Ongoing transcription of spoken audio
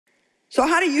So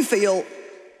how do you feel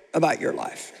about your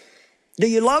life? Do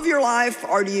you love your life,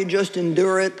 or do you just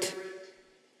endure it?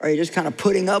 Or are you just kind of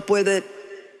putting up with it?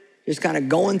 Just kind of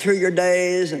going through your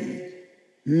days and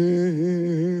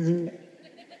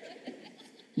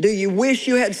Do you wish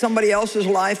you had somebody else's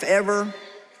life ever?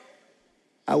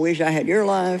 I wish I had your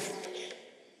life.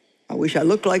 I wish I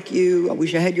looked like you. I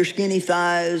wish I had your skinny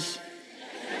thighs.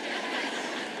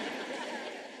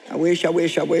 I wish.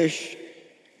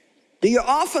 Do you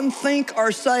often think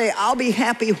or say, I'll be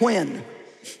happy when?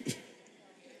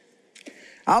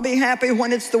 I'll be happy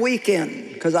when it's the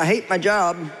weekend because I hate my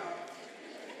job.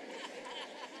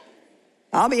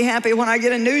 I'll be happy when I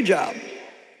get a new job.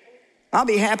 I'll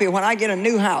be happy when I get a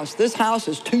new house. This house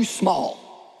is too small.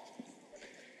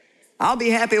 I'll be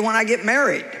happy when I get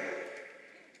married.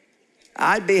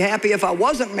 I'd be happy if I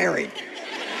wasn't married.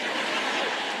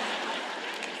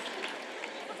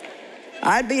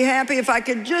 I'd be happy if I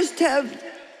could just have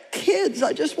kids.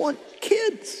 I just want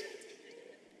kids.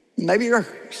 Maybe your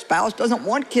spouse doesn't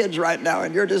want kids right now,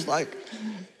 and you're just like,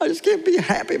 I just can't be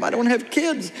happy if I don't have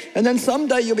kids. And then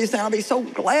someday you'll be saying, I'll be so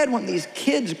glad when these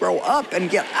kids grow up and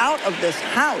get out of this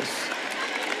house.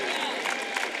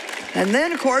 And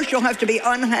then, of course, you'll have to be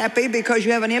unhappy because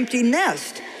you have an empty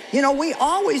nest. You know, we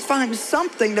always find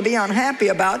something to be unhappy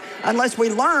about unless we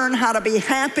learn how to be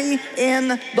happy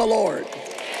in the Lord.